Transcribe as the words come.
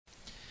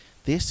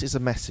This is a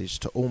message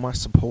to all my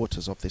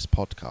supporters of this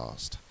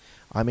podcast.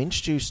 I'm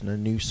introducing a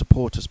new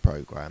supporters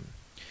program.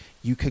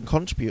 You can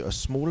contribute a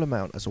small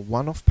amount as a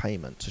one-off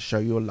payment to show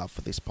your love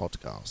for this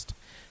podcast.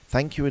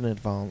 Thank you in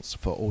advance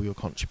for all your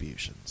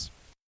contributions.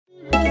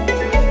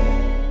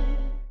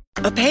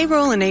 A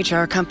payroll and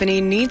HR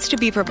company needs to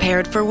be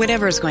prepared for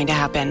whatever is going to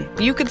happen.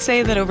 You could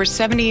say that over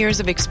 70 years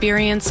of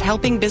experience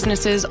helping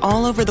businesses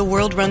all over the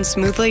world run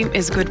smoothly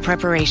is good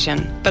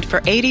preparation. But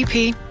for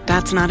ADP,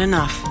 that's not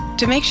enough.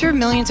 To make sure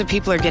millions of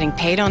people are getting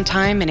paid on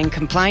time and in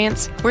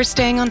compliance, we're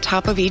staying on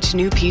top of each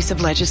new piece of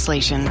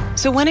legislation.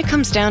 So when it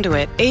comes down to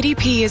it,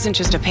 ADP isn't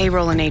just a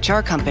payroll and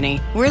HR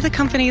company. We're the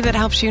company that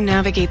helps you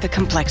navigate the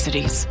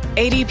complexities.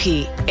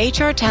 ADP,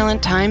 HR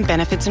talent, time,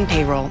 benefits, and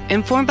payroll,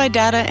 informed by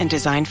data and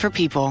designed for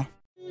people.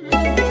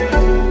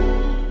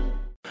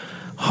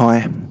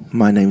 Hi,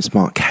 my name's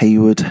Mark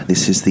Hayward.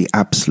 This is the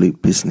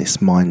Absolute Business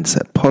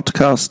Mindset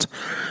podcast.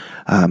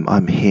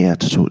 I'm here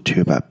to talk to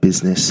you about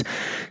business,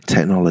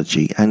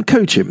 technology, and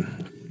coaching.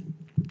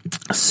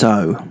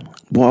 So,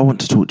 what I want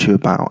to talk to you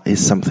about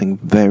is something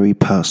very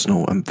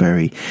personal and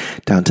very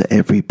down to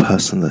every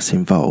person that's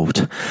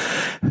involved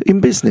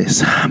in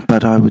business.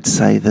 But I would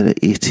say that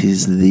it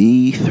is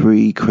the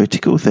three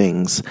critical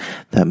things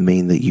that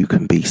mean that you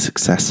can be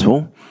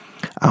successful.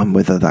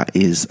 Whether that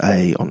is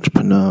a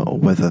entrepreneur or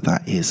whether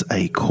that is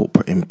a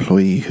corporate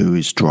employee who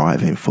is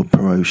driving for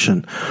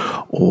promotion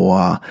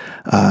or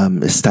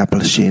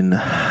establishing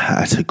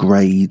at a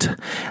grade.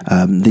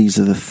 These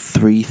are the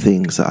three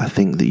things that I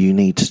think that you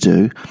need to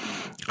do.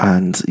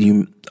 And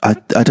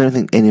I don't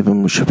think any of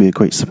them should be a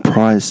great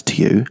surprise to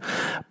you,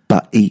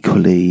 but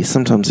equally,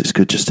 sometimes it's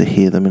good just to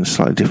hear them in a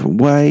slightly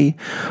different way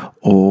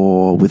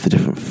or with a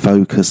different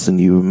focus than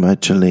you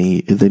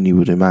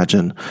would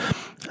imagine.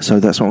 So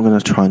that's what I'm going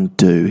to try and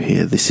do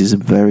here. This is a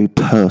very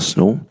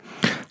personal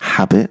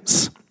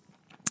habits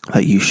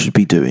that you should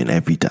be doing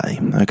every day.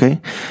 Okay.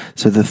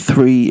 So the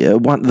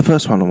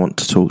first one I want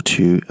to talk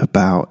to you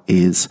about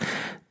is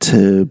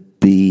to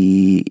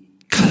be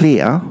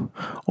clear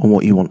on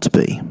what you want to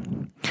be.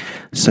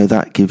 So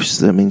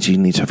that means you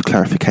need to have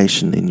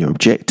clarification in your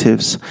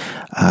objectives,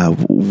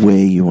 where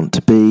you want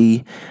to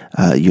be,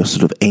 your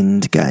sort of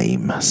end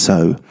game.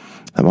 So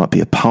that might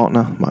be a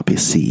partner, it might be a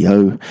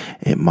CEO,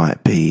 it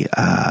might be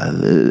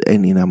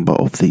any number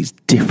of these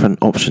different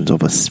options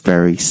of a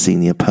very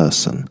senior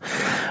person.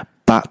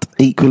 But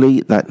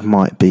equally, that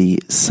might be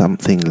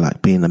something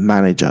like being a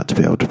manager to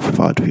be able to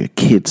provide for your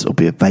kids or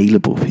be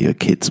available for your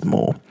kids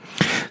more.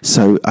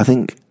 So I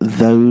think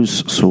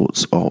those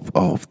sorts of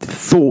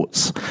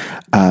thoughts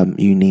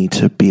you need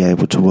to be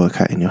able to work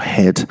out in your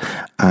head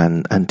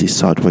and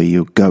decide where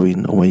you're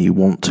going or where you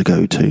want to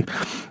go to.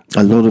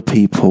 A lot of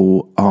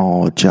people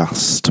are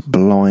just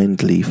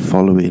blindly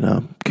following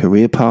a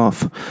career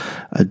path,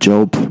 a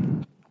job,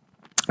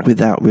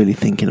 without really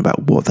thinking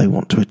about what they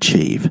want to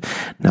achieve.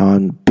 Now,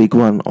 I'm a big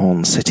one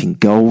on setting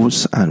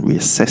goals and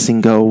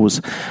reassessing goals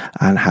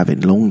and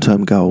having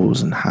long-term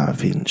goals and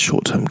having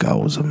short-term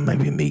goals and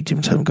maybe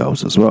medium-term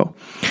goals as well.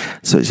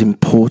 So it's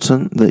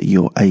important that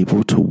you're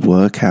able to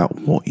work out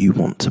what you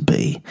want to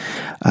be.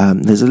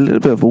 There's a little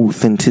bit of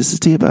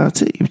authenticity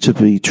about it. You have to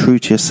be true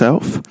to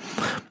yourself.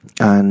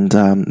 And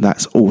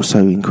that's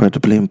also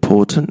incredibly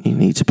important. You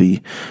need to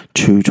be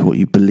true to what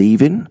you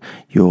believe in,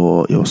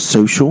 your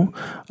social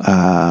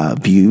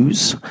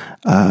views,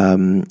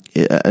 and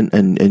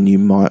you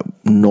might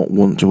not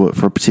want to work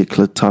for a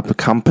particular type of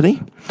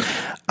company.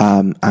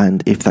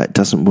 And if that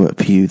doesn't work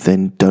for you,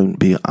 then don't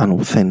be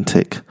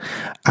unauthentic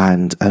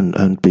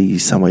and be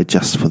somewhere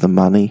just for the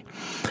money,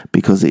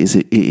 because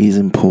it is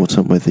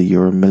important whether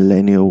you're a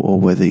millennial or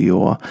whether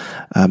you're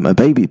a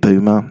baby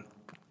boomer,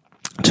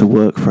 to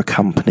work for a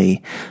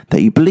company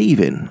that you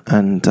believe in,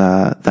 and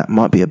that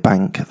might be a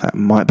bank, that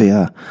might be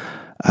an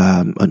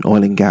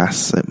oil and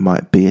gas, it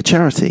might be a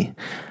charity,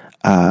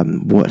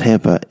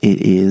 whatever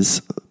it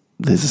is.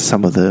 There's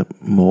some of the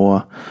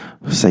more,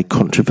 say,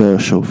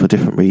 controversial for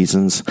different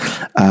reasons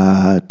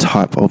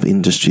type of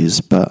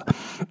industries, but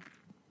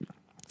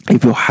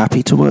if you're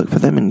happy to work for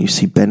them and you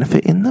see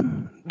benefit in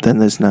them, then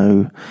there's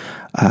no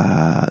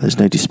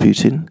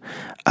disputing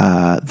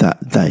that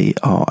they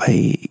are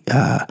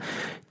a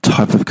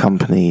type of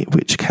company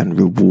which can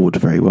reward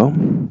very well.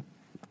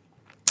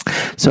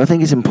 So I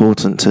think it's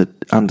important to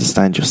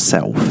understand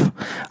yourself.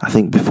 I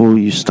think before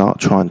you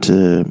start trying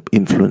to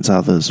influence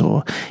others,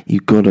 or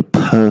you've got to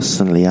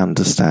personally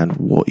understand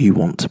what you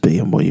want to be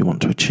and what you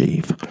want to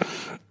achieve.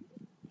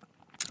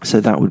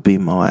 So that would be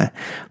my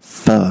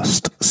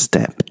first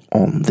step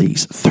on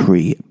these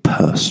three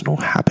personal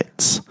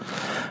habits.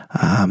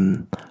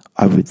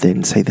 I would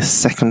then say the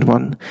second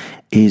one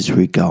is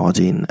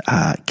regarding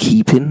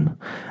keeping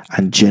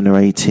and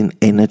generating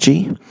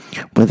energy,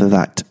 whether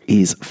that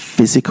is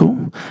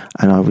physical,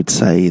 and I would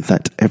say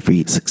that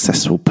every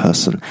successful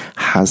person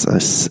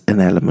has an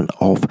element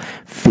of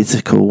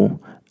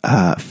physical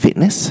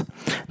fitness.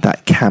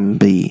 That can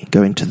be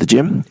going to the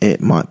gym,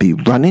 it might be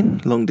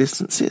running long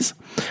distances,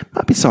 it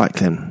might be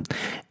cycling.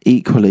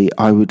 Equally,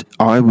 I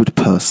would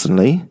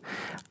personally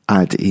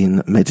add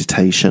in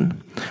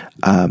meditation.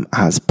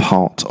 as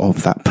part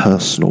of that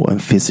personal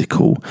and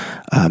physical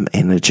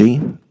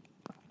energy.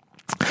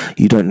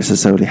 You don't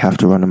necessarily have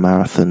to run a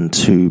marathon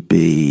to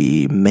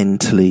be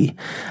mentally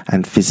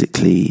and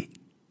physically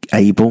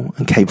able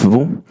and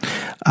capable.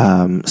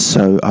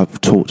 So I've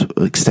talked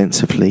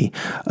extensively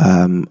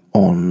on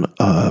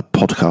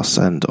podcasts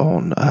and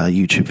on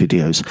YouTube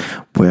videos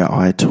where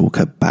I talk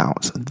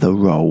about the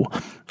role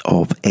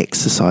of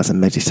exercise and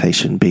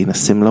meditation being a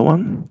similar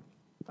one.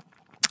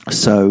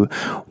 So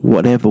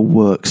whatever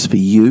works for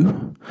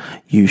you,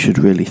 you should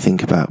really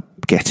think about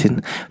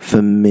getting.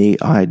 For me,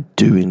 I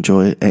do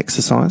enjoy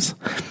exercise.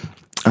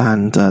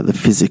 And the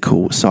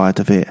physical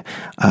side of it,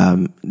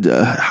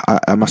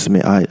 I must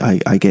admit,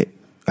 I get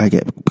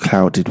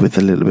clouded with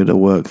a little bit of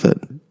work that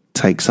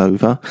takes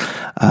over.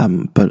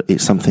 But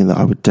it's something that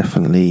I would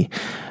definitely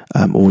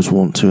always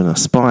want to and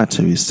aspire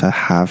to, is to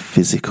have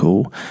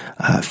physical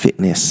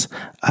fitness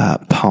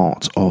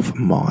part of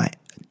my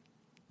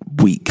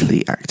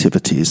weekly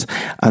activities.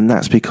 And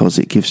that's because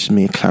it gives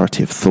me a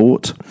clarity of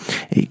thought.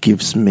 It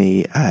gives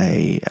me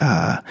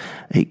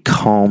it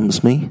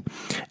calms me.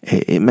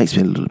 It makes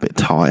me a little bit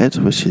tired,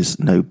 which is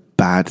no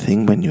bad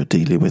thing when you're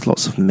dealing with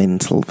lots of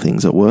mental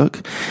things at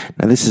work.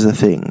 Now, this is the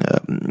thing.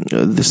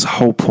 This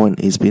whole point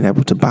is being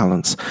able to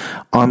balance.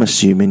 I'm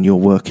assuming you're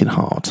working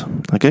hard,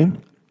 okay?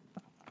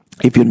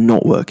 If you're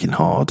not working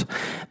hard,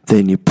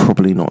 then you're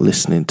probably not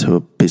listening to a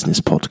business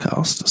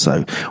podcast.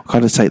 So we'll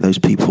kind of take those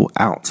people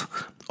out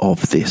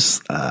of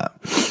this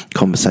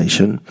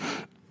conversation.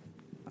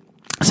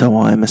 So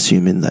I'm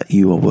assuming that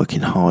you are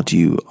working hard.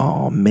 You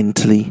are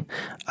mentally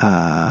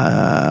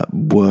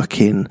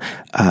working,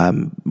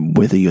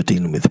 whether you're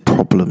dealing with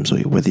problems or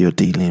whether you're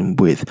dealing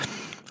with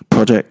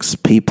projects,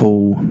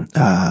 people,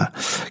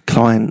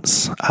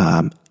 clients,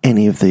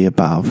 any of the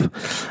above.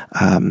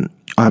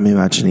 I'm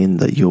imagining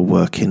that you're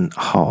working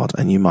hard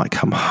and you might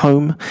come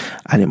home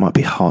and it might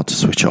be hard to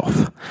switch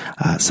off.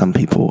 Some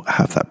people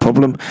have that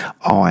problem.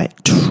 I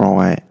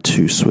try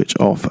to switch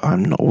off.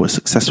 I'm not always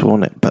successful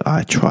on it, but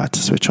I try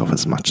to switch off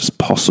as much as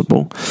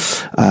possible.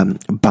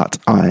 But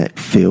I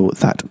feel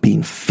that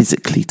being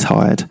physically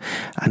tired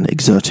and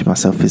exerting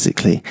myself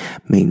physically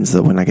means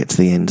that when I get to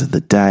the end of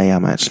the day,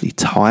 I'm actually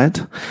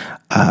tired.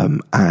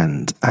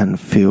 And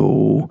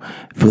feel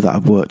that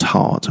I've worked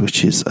hard,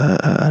 which is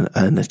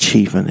an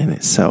achievement in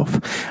itself.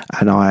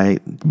 And I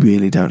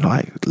really don't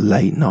like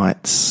late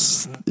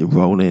nights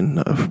rolling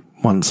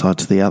one side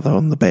to the other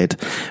on the bed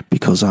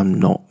because I'm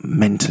not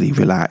mentally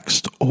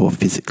relaxed or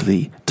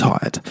physically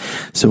tired.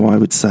 So I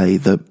would say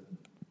that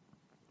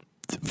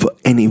for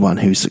anyone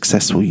who's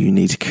successful, you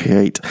need to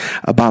create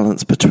a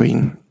balance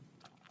between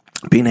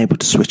being able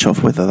to switch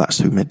off, whether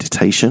that's through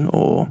meditation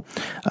or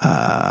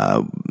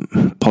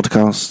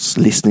podcasts,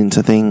 listening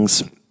to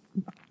things.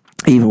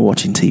 Even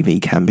watching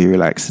TV can be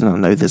relaxing. I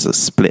know there's a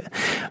split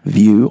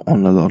view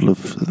on a lot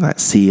of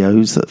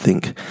CEOs that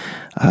think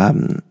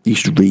you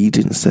should read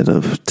instead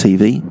of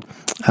TV.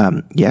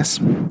 Yes.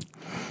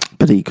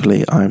 But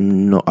equally,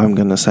 I'm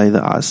going to say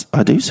that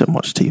I do so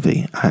much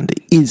TV, and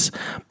it is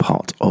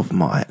part of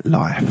my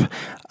life.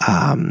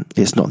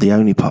 It's not the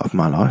only part of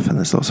my life, and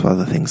there's lots of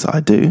other things that I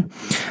do.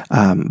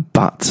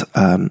 But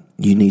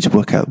you need to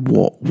work out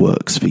what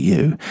works for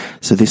you.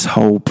 So this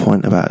whole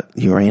point about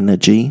your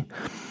energy,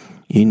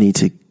 you need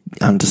to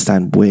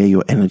understand where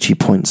your energy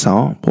points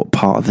are, what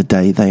part of the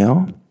day they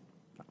are.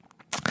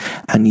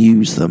 And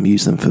use them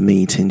for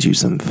meetings,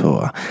 use them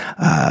for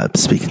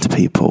speaking to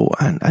people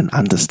and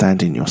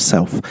understanding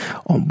yourself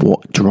on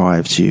what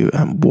drives you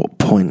and what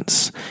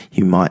points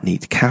you might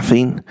need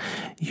caffeine,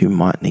 you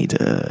might need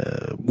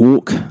a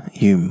walk,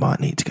 you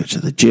might need to go to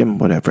the gym,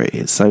 whatever it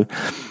is. So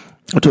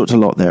I talked a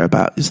lot there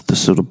about is the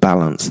sort of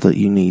balance that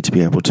you need to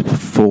be able to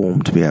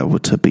perform, to be able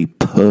to be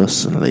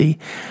personally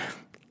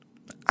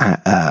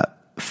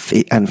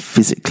fit and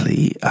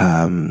physically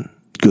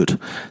good.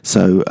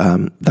 So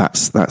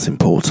that's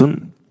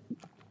important.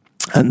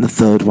 And the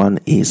third one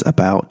is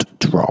about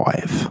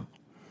drive.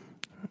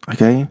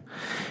 Okay?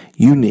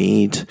 You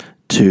need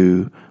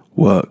to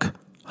work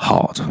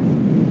hard.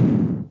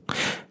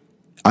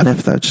 I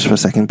left that just for a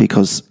second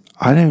because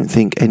I don't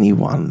think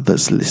anyone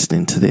that's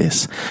listening to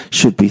this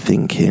should be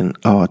thinking,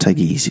 I'll take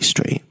Easy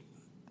Street.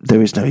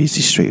 There is no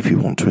easy street if you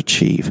want to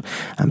achieve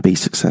and be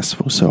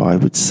successful. So I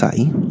would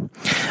say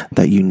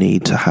that you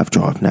need to have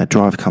drive. Now,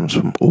 drive comes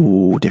from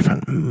all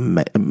different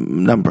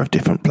number of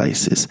different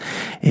places.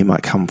 It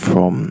might come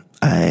from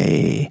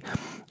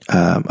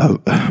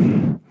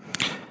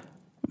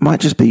might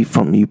just be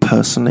from you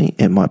personally.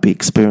 It might be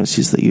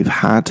experiences that you've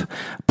had,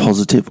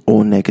 positive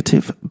or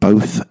negative.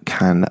 Both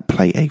can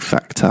play a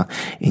factor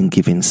in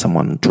giving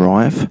someone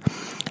drive.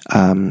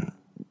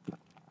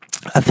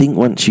 I think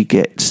once you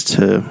get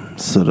to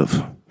sort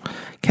of,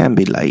 can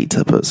be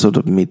later, but sort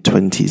of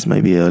mid-20s,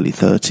 maybe early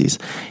 30s,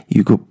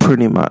 you could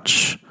pretty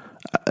much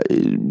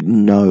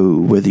know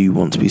whether you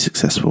want to be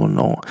successful or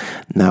not.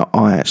 Now,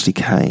 I actually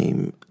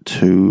came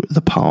to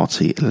the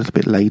party a little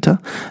bit later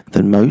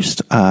than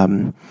most.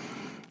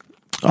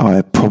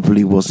 I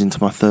probably was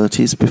into my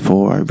 30s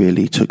before I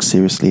really took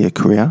seriously a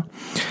career.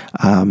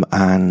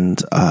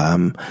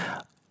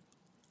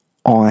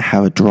 I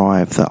have a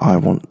drive that I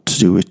want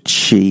to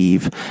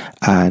achieve,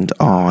 and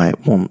I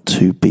want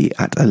to be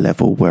at a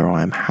level where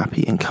I am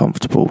happy and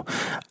comfortable.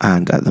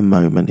 And at the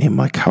moment, in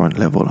my current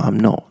level, I'm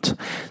not.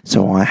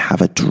 So I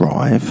have a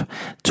drive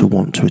to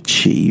want to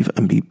achieve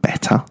and be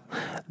better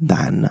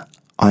than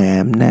I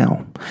am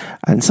now.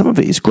 And some of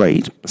it is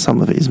great,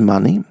 some of it is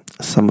money,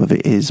 some of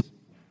it is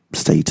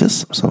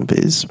status, some of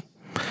it is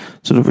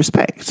sort of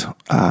respect.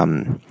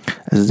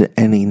 There's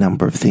any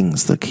number of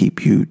things that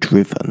keep you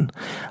driven.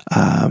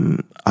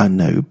 I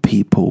know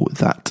people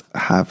that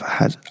have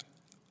had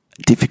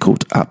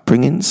difficult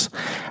upbringings,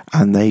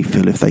 and they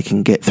feel if they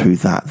can get through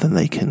that, then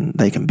they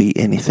can be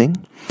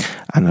anything.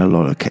 And in a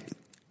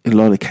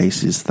lot of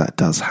cases that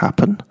does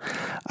happen.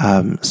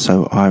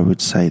 So I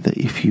would say that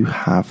if you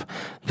have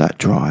that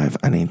drive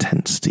and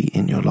intensity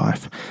in your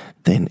life,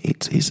 then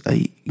it is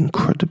a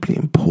incredibly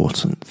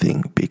important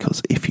thing,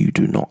 because if you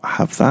do not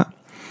have that,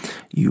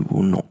 you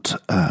will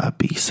not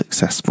be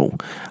successful.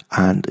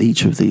 And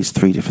each of these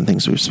three different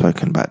things we've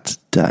spoken about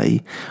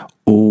today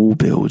all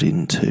build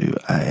into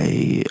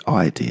a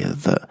idea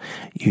that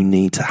you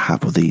need to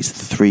have all these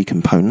three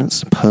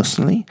components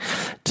personally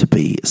to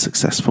be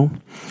successful.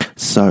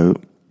 So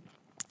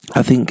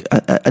I think,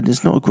 and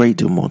there's not a great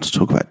deal more to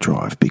talk about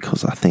drive,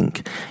 because I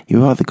think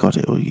you either got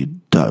it or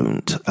you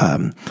don't.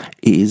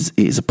 It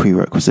is a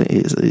prerequisite,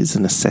 it is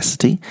a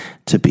necessity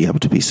to be able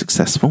to be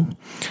successful,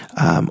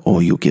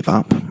 or you'll give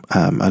up.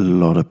 A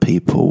lot of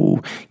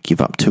people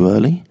give up too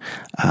early,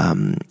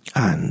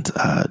 and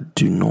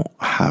do not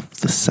have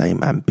the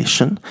same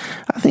ambition.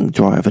 I think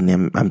drive and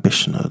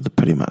ambition are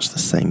pretty much the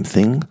same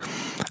thing,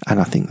 and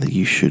I think that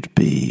you should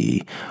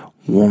be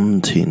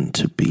wanting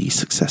to be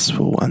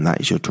successful, and that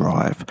is your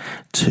drive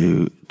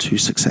to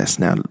success.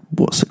 Now,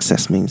 what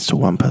success means to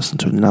one person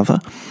to another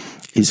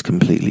is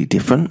completely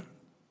different,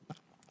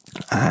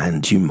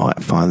 and you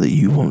might find that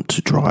you want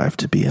to drive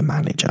to be a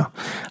manager,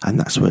 and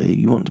that's where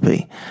you want to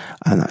be,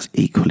 and that's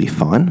equally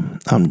fine.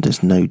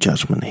 There's no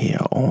judgment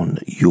here on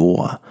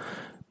your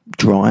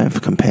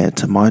drive compared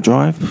to my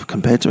drive,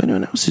 compared to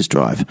anyone else's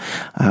drive.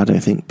 I don't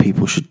think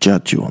people should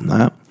judge you on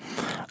that.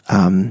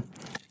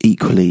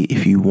 Equally,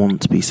 if you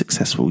want to be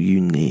successful, you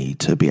need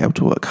to be able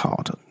to work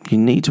hard. You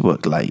need to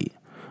work late,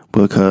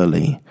 work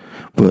early,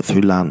 work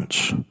through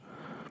lunch,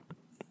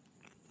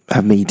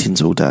 have meetings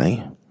all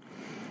day,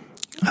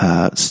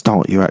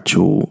 start your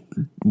actual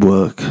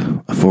work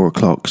at 4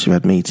 o'clock because you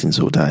had meetings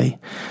all day.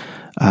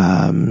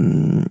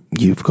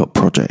 You've got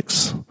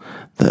projects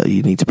that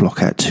you need to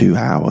block out 2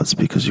 hours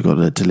because you've got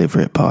to deliver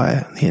it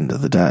by the end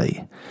of the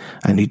day,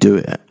 and you do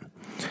it.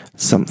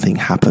 Something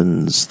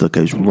happens that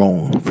goes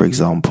wrong, for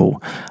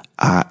example,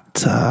 at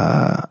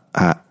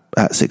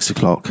 6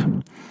 o'clock,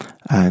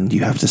 and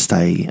you have to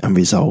stay and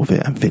resolve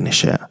it and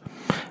finish it,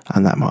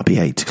 and that might be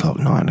 8 o'clock,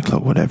 9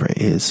 o'clock, whatever it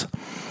is.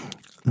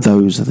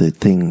 Those are the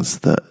things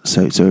that,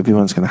 so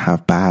everyone's going to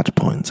have bad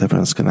points,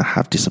 everyone's going to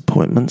have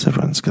disappointments,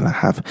 everyone's going to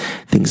have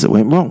things that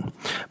went wrong,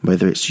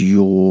 whether it's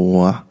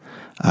your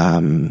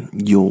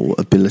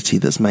ability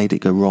that's made it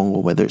go wrong,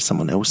 or whether it's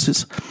someone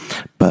else's.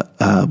 But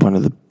one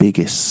of the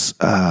biggest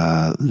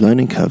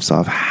learning curves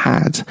I've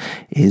had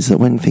is that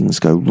when things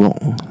go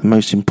wrong, the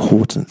most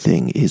important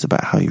thing is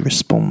about how you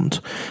respond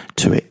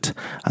to it.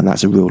 And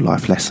that's a real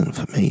life lesson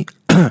for me,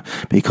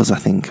 because I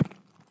think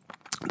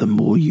the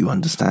more you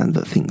understand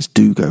that things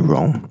do go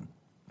wrong,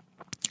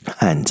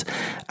 and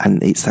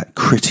it's that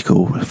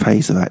critical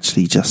phase of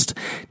actually just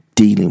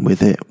dealing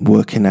with it,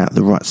 working out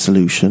the right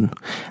solution,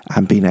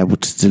 and being able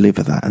to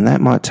deliver that. And that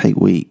might take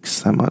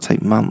weeks, that might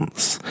take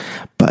months,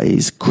 but it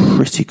is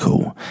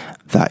critical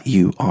that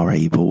you are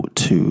able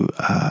to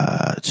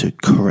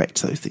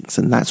correct those things.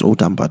 And that's all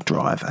done by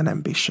drive and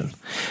ambition.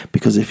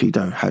 Because if you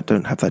don't have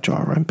that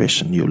drive or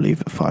ambition, you'll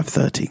leave at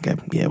 5:30 and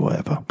go, yeah,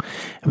 whatever,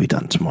 it'll be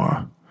done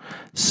tomorrow.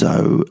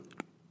 So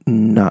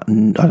no,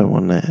 I don't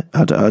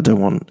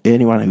want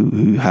anyone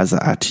who has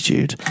that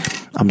attitude.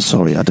 I'm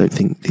sorry, I don't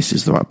think this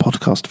is the right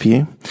podcast for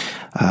you.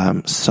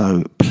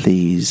 So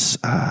please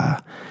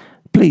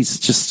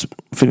just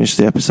finish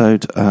the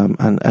episode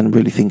and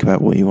really think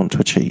about what you want to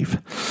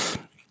achieve.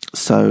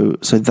 So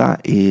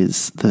that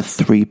is the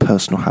 3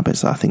 personal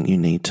habits that I think you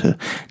need to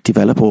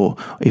develop, or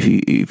if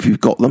you've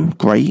got them,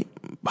 great.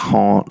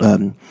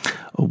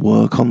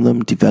 Work on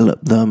them,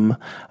 develop them,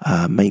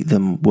 make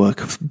them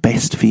work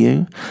best for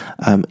you.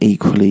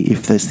 Equally,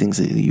 if there's things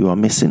that you are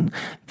missing,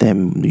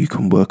 then you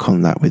can work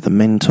on that with a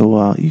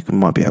mentor. You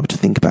might be able to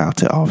think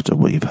about it after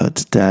what you've heard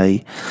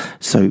today.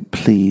 So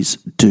please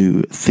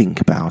do think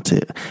about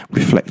it,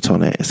 reflect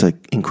on it. It's an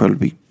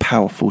incredibly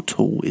powerful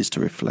tool, is to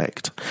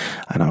reflect,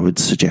 and I would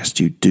suggest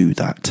you do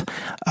that.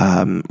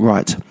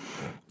 Right.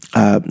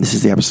 This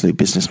is the Absolute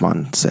Business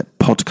Mindset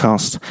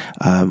podcast.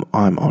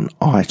 I'm on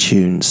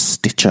iTunes,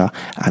 Stitcher,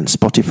 and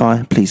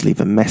Spotify. Please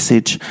leave a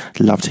message.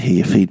 Love to hear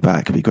your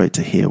feedback. It'd be great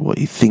to hear what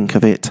you think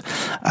of it.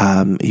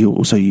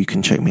 You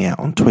can check me out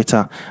on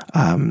Twitter.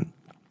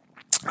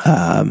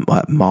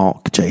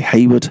 Mark J.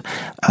 Hayward,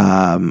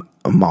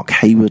 Mark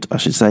Hayward, I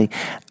should say,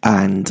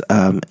 and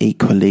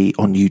equally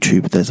on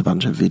YouTube, there's a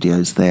bunch of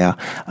videos there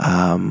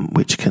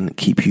which can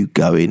keep you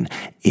going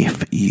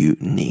if you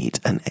need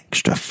an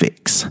extra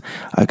fix.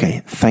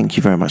 Okay, thank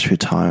you very much for your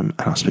time,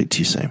 and I'll speak to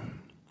you soon.